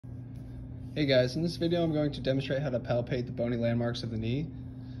Hey guys, in this video I'm going to demonstrate how to palpate the bony landmarks of the knee.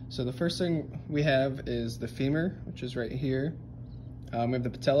 So the first thing we have is the femur, which is right here. We have the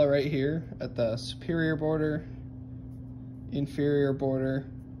patella right here at the superior border, inferior border,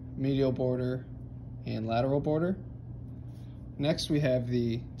 medial border, and lateral border. Next we have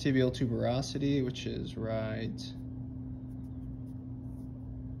the tibial tuberosity, which is right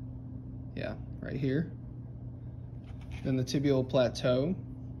here. Then the tibial plateau,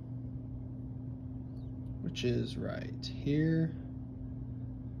 which is right here.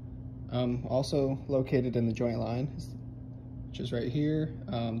 Also located in the joint line, which is right here.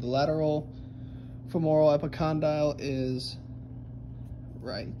 The lateral femoral epicondyle is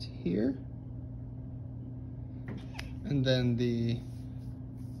right here. And then the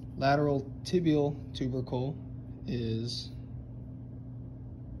lateral tibial tubercle is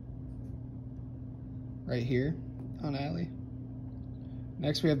right here on alley.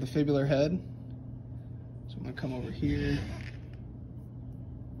 Next we have the fibular head. So I'm gonna come over here.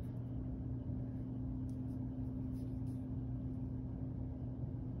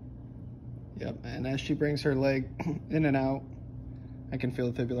 Yep, and as she brings her leg in and out, I can feel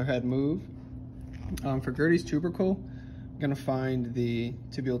the fibular head move. For Gertie's tubercle, I'm gonna find the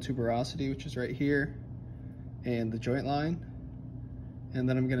tibial tuberosity, which is right here, and the joint line, and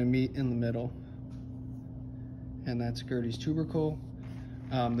then I'm gonna meet in the middle, and that's Gertie's tubercle.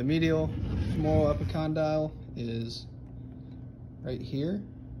 The medial femoral epicondyle is right here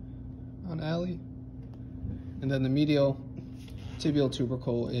on alley, and then the medial tibial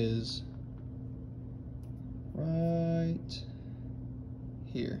tubercle is right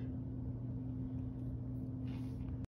here.